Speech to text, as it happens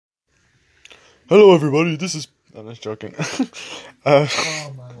Hello, everybody. This is. I'm just joking.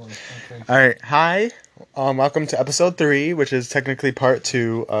 Oh my lord. Okay. All right. Hi. Welcome to episode 3, which is technically part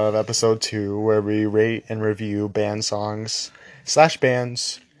 2 of episode 2, where we rate and review band songs /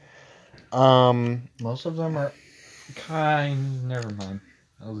 bands. Most of them are never mind.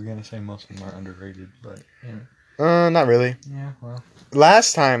 I was gonna say most of them are underrated, but Not really. yeah, well.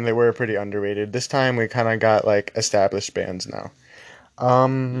 Last time they were pretty underrated. This time we kind of got like established bands now.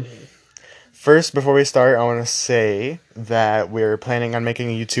 First, before we start, I want to say that we're planning on making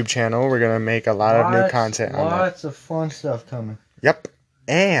a YouTube channel. We're going to make a lot of new content on that. Lots of fun stuff coming. Yep.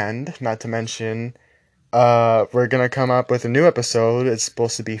 And, not to mention, we're going to come up with a new episode. It's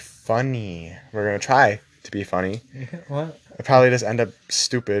supposed to be funny. We're going to try to be funny. What? It probably just end up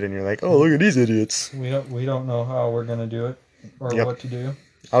stupid, and you're like, oh, look at these idiots. We don't know how we're gonna do it or Yep. what to do.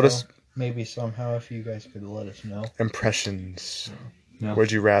 I'll just maybe somehow if you guys could let us know. impressions. No.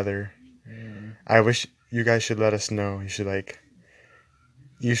 Would you rather? I wish you guys should let us know. You should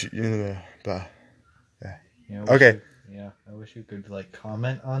blah. Yeah, Okay. I wish you could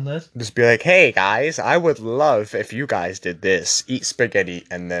comment on this. Just be like, hey guys, I would love if you guys did this. Eat spaghetti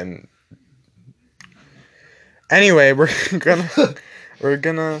and then. Anyway, we're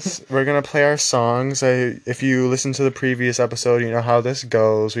gonna play our songs. If you listen to the previous episode, you know how this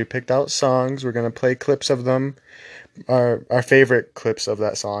goes. We picked out songs. We're gonna play clips of them. Our favorite clips of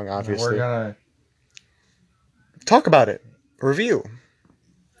that song, obviously. We're gonna talk about it. Review.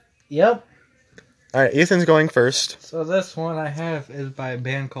 Yep. Alright, Ethan's going first. So this one I have is by a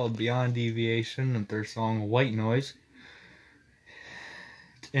band called Beyond Deviation and their song White Noise.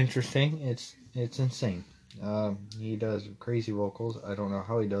 It's interesting. It's insane. He does crazy vocals. I don't know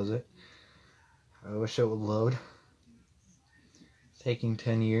how he does it. I wish it would load. It's taking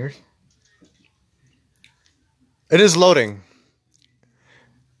 10 years. It is loading.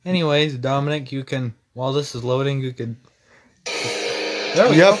 Anyways, Dominic, you can, while this is loading, you could... There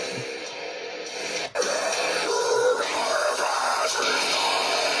we go.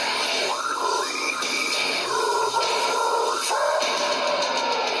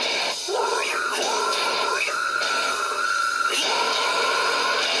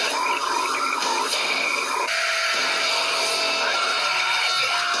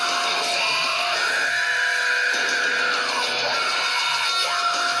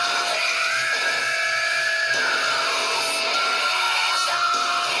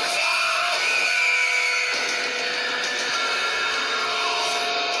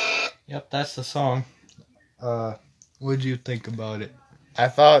 Yep, that's the song. What'd you think about it? I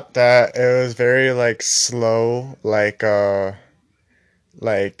thought that it was very slow,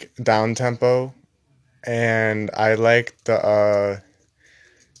 down tempo, and I liked the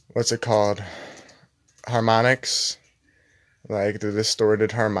what's it called? Harmonics, like the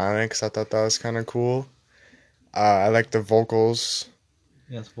distorted harmonics. I thought that was kind of cool. I liked the vocals.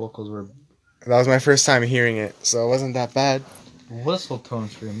 Yes, vocals were... That was my first time hearing it, so it wasn't that bad. Whistle tone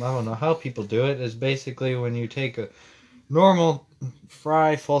scream. I don't know how people do it. It's basically when you take a normal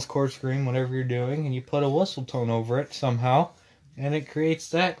fry false chord scream, whatever you're doing, and you put a whistle tone over it somehow, and it creates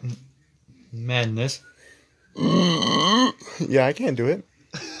that madness. Yeah, I can't do it.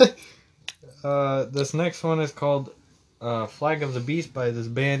 This next one is called Flag of the Beast by this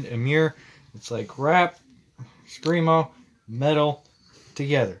band Emir. It's like rap, screamo, metal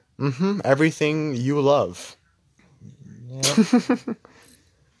together. Everything you love. Yep.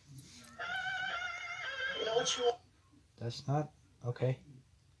 That's not okay.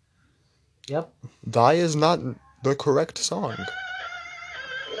 Yep. Die is not the correct song.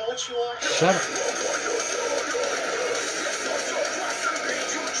 Shut up.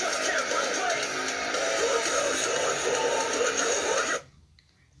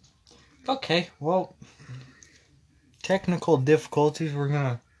 Okay, well, technical difficulties. We're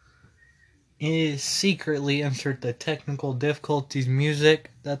gonna secretly insert the technical difficulties music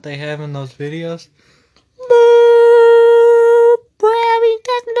that they have in those videos. We're having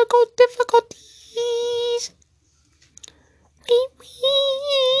technical difficulties.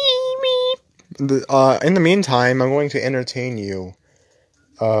 In the meantime, I'm going to entertain you.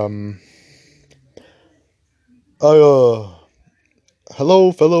 Hello,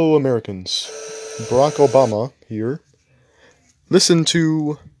 fellow Americans. Barack Obama here. Listen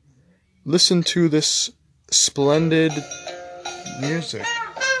to this splendid music.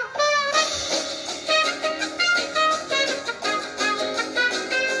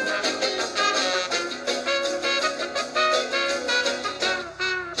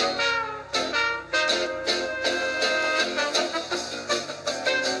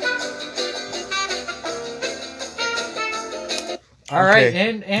 All All right,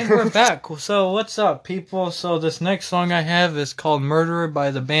 Okay. and we're back. So what's up, people? So this next song I have is called "Murderer"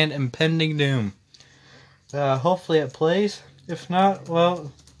 by the band Impending Doom. Hopefully it plays. If not,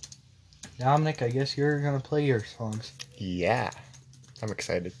 well, Dominic, I guess you're gonna play your songs. Yeah. I'm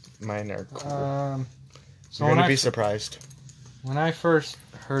excited. Mine are cool. So You're gonna be surprised. when I first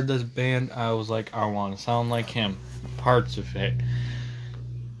heard this band, I was like, I want to sound like him. Parts of it.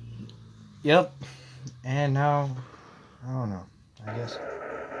 Yep. And now, I don't know. I guess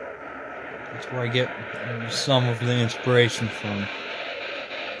that's where I get some of the inspiration from.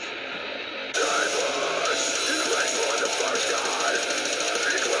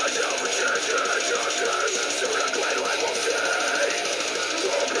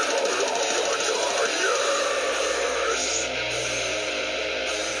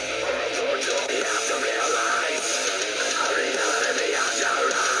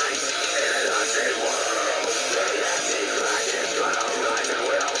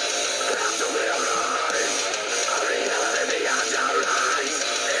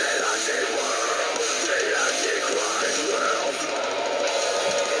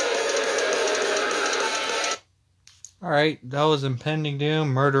 Alright, that was Impending Doom,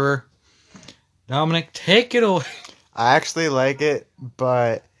 Murderer. Dominic, take it away. I actually like it,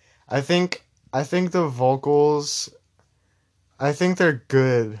 but I think the vocals, I think they're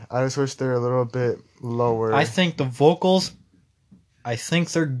good. I just wish they're a little bit lower. I think the vocals, I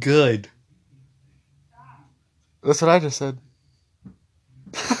think they're good. That's what I just said.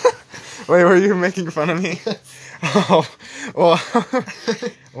 Wait, were you making fun of me? Oh, well,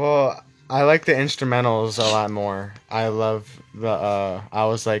 well, I like the instrumentals a lot more. I love I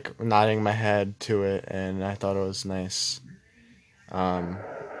was like nodding my head to it, and I thought it was nice. Um,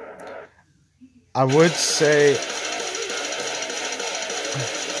 I would say,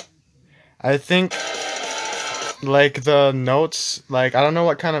 I think, like the notes, like I don't know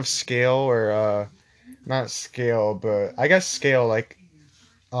what kind of scale or not scale, but I guess scale, like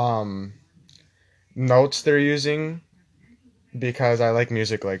um notes they're using, because I like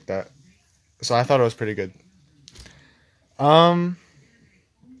music like that. So I thought it was pretty good. Um,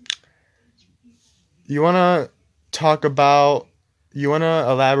 you wanna talk about? You wanna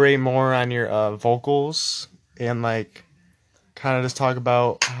elaborate more on your vocals and like kind of just talk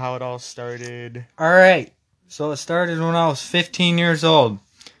about how it all started? Alright, so it started when I was 15 years old.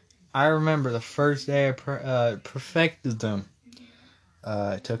 I remember the first day I perfected them.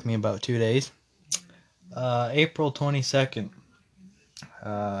 It took me about 2 days. April 22nd.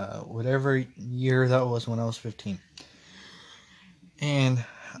 Whatever year that was when I was 15. And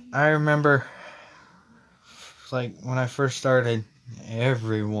I remember, like, when I first started,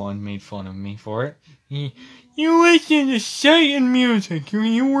 everyone made fun of me for it. You listen to Satan music.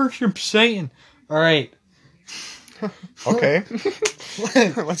 You worship Satan. Alright. Okay.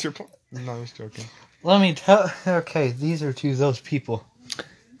 What's your point? No, I was joking. Let me tell. Okay, these are to those people.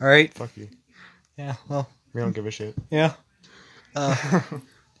 Alright? Fuck you. Yeah, well. We don't give a shit. Yeah.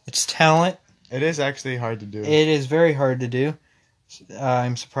 It's talent. It is actually hard to do. It is very hard to do.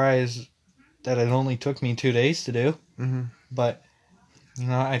 I'm surprised that it only took me 2 days to do. Mm-hmm. But,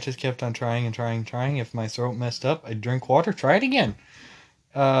 I just kept on trying and trying and trying. If my throat messed up, I'd drink water, try it again.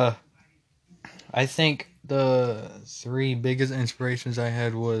 I think the 3 biggest inspirations I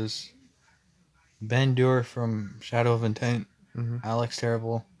had was Ben Dewar from Shadow of Intent, Mm-hmm. Alex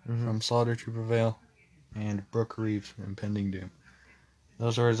Terrible Mm-hmm. from Slaughter to Prevail, and Brooke Reeves from Impending Doom.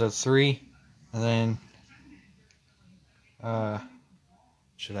 Those were the 3. And then,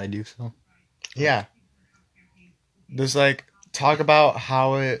 should I do so? Yeah. Just like talk about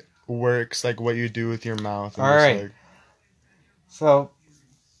how it works, like what you do with your mouth. And All just, right. like, So,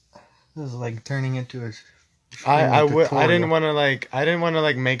 this is like turning into a I tutorial. didn't want to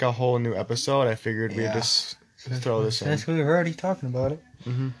like make a whole new episode. I figured we'd Yeah. just throw this in. Since we were already talking about it.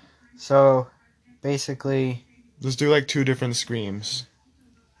 Mm-hmm. So, basically, Just do like 2 different screams.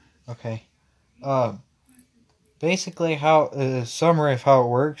 okay. Basically, how summary of how it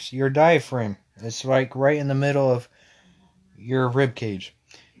works. Your diaphragm. It's like right in the middle of your rib cage.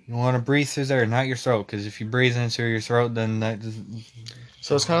 You want to breathe through there, not your throat, because if you breathe in through your throat, then that just...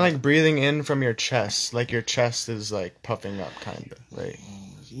 So it's kind of like breathing in from your chest, like your chest is like puffing up, kind of, right?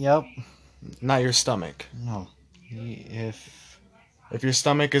 Yep. Not your stomach. No. If your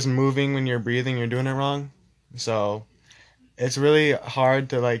stomach is moving when you're breathing, you're doing it wrong. So it's really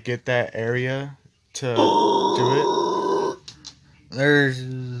hard to like get that area to do it. there's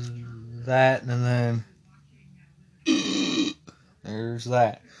that, and then there's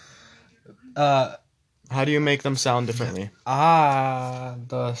that. How do you make them sound differently?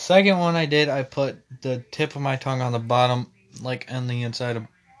 The second one I did, I put the tip of my tongue on the bottom like on the inside of,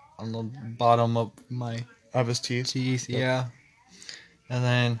 on the bottom of my Of his teeth. teeth. Yep. Yeah, and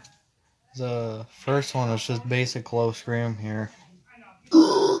then the first one was just basic low scream here,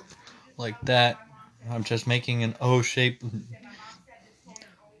 like that. I'm just making an O shape.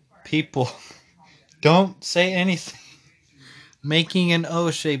 People, don't say anything. Making an O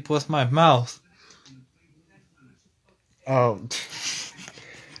shape with my mouth. Oh.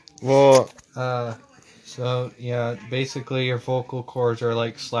 Well, Uh, so yeah, basically your vocal cords are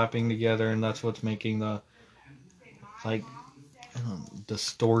like slapping together, and that's what's making the like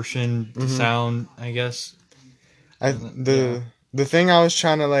distortion mhm. sound, I guess. I And yeah, the thing I was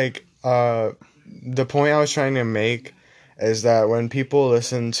trying to like the point I was trying to make is that when people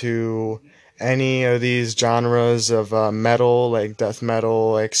listen to any of these genres of metal, like death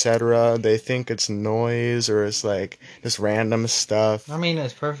metal, etc., they think it's noise or it's like just random I stuff. mean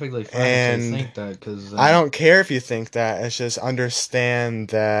it's perfectly fine if they And think that, because I don't care if you think that. It's just understand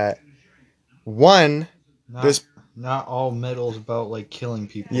that one, not there's not all metal's about like killing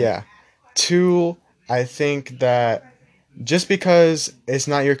people. yeah. Two, I think that just because it's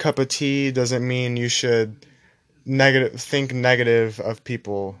not your cup of tea doesn't mean you should think negative of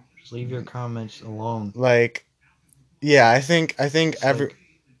people. Just leave your comments alone. Like, yeah, It's like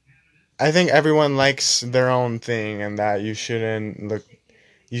I think everyone likes their own thing, and that you shouldn't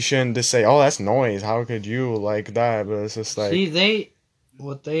just say, oh, that's noise, how could you like that? But it's just see like, they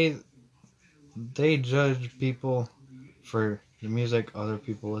what they judge people for the music other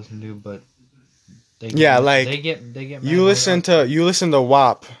people listen to, but yeah, they get mad when you listen to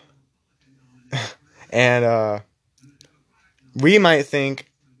WAP, and we might think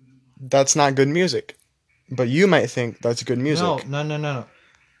that's not good music, but you might think that's good no music. no no no no.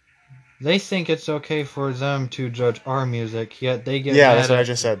 They think it's okay for them to judge our music, yet Yeah, that's what I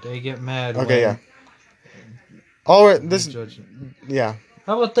just said. they get mad Okay, yeah. when All we this, judge it. yeah.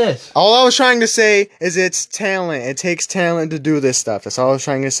 How about this? All I was trying to say is it's talent. It takes talent to do this stuff. That's all I was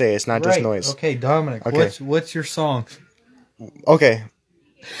trying to say. It's not just Right. noise. Okay, Dominic. Okay. What's your song? Okay.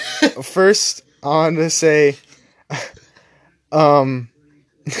 First, I want to say, um,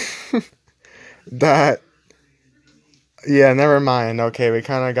 that. Yeah, never mind. Okay, we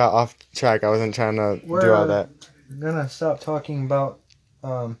kind of got off track. I wasn't trying to do all We're that. gonna stop talking about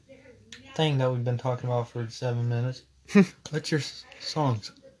thing that we've been talking about for 7 minutes. What's your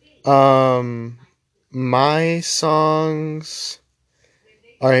songs? Um, my songs.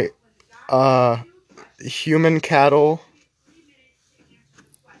 All right. Uh, Human Cattle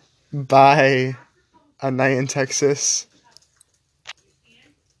by A Night in Texas.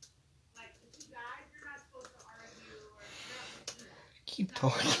 Keep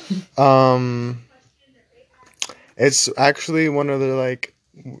talking. Um, it's actually one of the like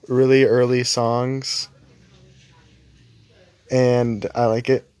really early songs, and I like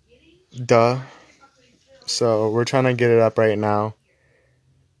it. Duh. So we're trying to get it up right now.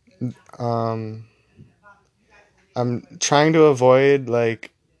 Um, I'm trying to avoid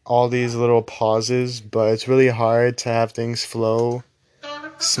like all these little pauses, but it's really hard to have things flow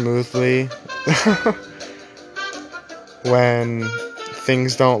smoothly when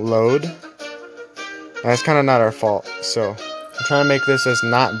things don't load. And it's kind of not our fault. So I'm trying to make this as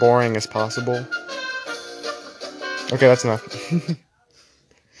not boring as possible. Okay, that's enough.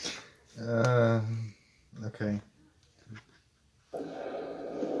 Uh, okay.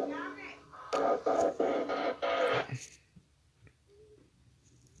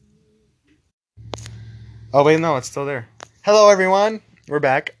 Oh wait, no, it's still there. Hello, everyone. We're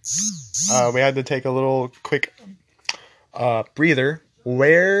back. We had to take a little quick breather.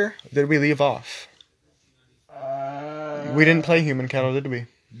 Where did we leave off? We didn't play Human Cattle, did we?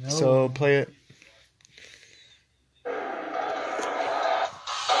 So No. play it.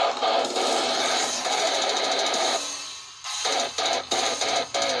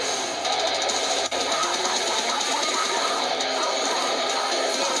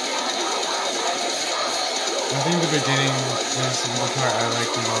 I think the beginning is the part I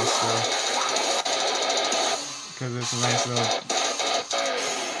like the most, though, because it's a nice little.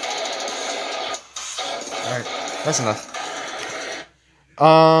 All right, that's enough.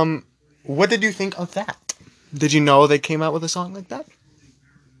 What did you think of that? Did you know they came out with a song like that?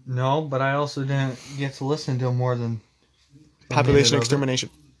 No, but I also didn't get to listen to more than a minute Population of it. extermination.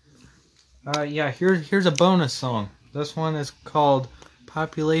 Yeah, here's a bonus song. This one is called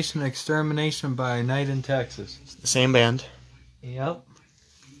Population Extermination by Night in Texas. The same band. Yep.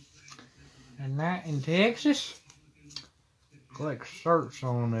 And Night in Texas? Click search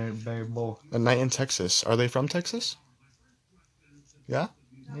on that baby boy. A Night in Texas. Are they from Texas? Yeah?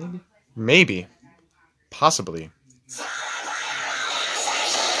 Maybe. Maybe. Possibly.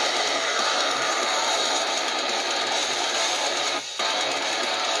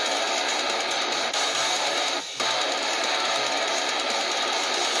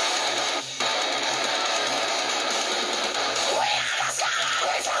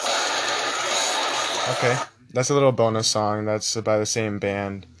 Okay. That's a little bonus song. That's by the same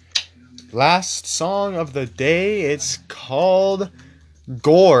band. Last song of the day. It's called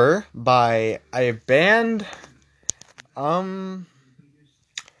Gore by a band. I'm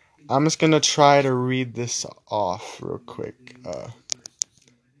just gonna try to read this off real quick.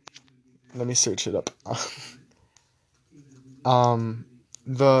 Let me search it up. um,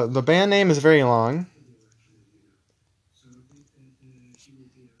 the band name is very long.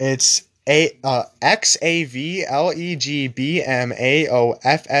 It's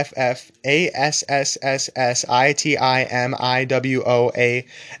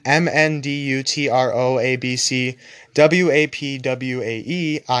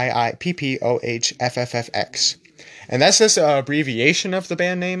And that's just an abbreviation of the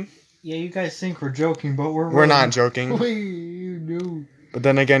band name. Yeah, you guys think we're joking, but we're We're really not joking. We do. But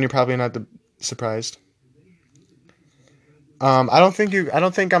then again, you're probably not surprised. I don't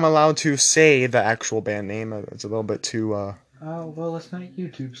think I'm allowed to say the actual band name. It's a little bit too. Oh well, it's not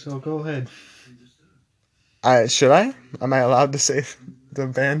YouTube, so go ahead. Should I? Am I allowed to say the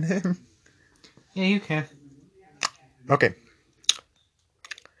band name? Yeah, you can. Okay.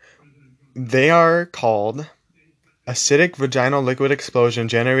 They are called acidic vaginal liquid explosion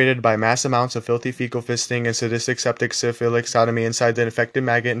generated by mass amounts of filthy fecal fisting and sadistic septic syphilic sodomy inside the infected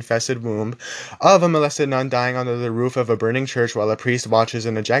maggot-infested womb of a molested nun dying under the roof of a burning church while a priest watches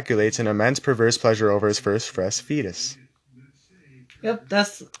and ejaculates in immense perverse pleasure over his first fresh fetus. Yep,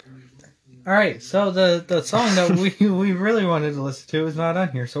 that's all right. So the song that we really wanted to listen to is not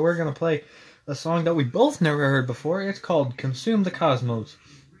on here, so we're gonna play a song that we both never heard before. It's called "Consume the Cosmos."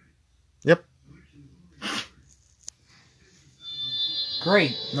 Yep.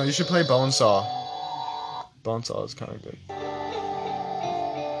 Great. No, you should play Bonesaw. Bonesaw is kind of good.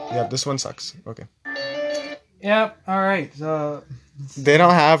 Yeah, this one sucks. Okay. Yep. All right. They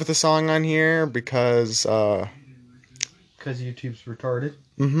don't have the song on here because YouTube's retarded.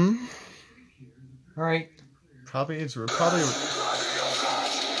 Mm-hmm. All right. Probably.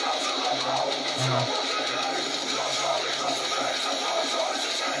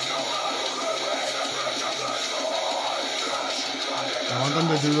 I want them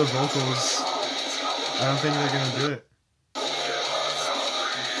to do the vocals. I don't think they're gonna do it.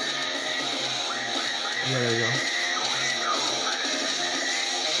 Yeah, there you go.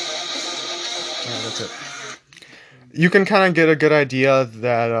 Yeah, that's it. You can kind of get a good idea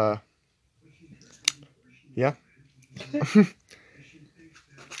that, yeah.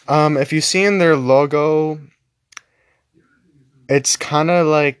 If you've seen their logo, it's kind of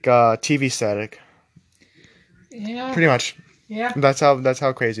like TV static. Yeah. Pretty much. Yeah. That's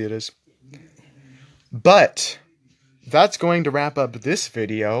how crazy it is. But that's going to wrap up this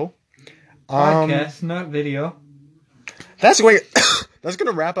video. Podcast, not video. That's going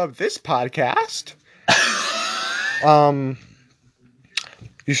to wrap up this podcast.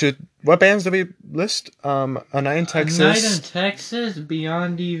 You should. What bands did we list? A Night in Texas. A Night in Texas,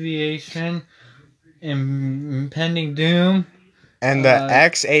 Beyond Deviation, Impending Doom, and the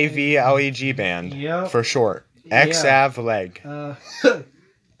XAVLEG band. Yep. For short. XAVLEG.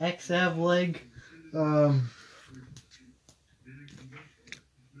 XAVLEG.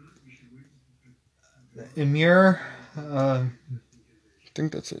 Emure. I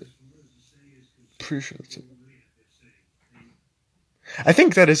think that's it. Pretty sure that's it. I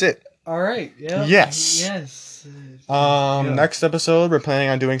think that is it. All right. Yeah. Yes. Yes. Next episode, we're planning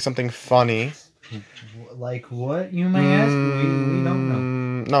on doing something funny. Like what, you may ask? We don't know.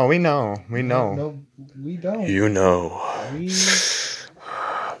 No, we know. We know. No, we don't. You know. You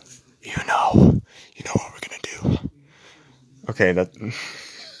know. You know what we're gonna do. Okay,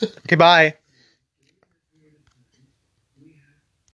 okay, bye.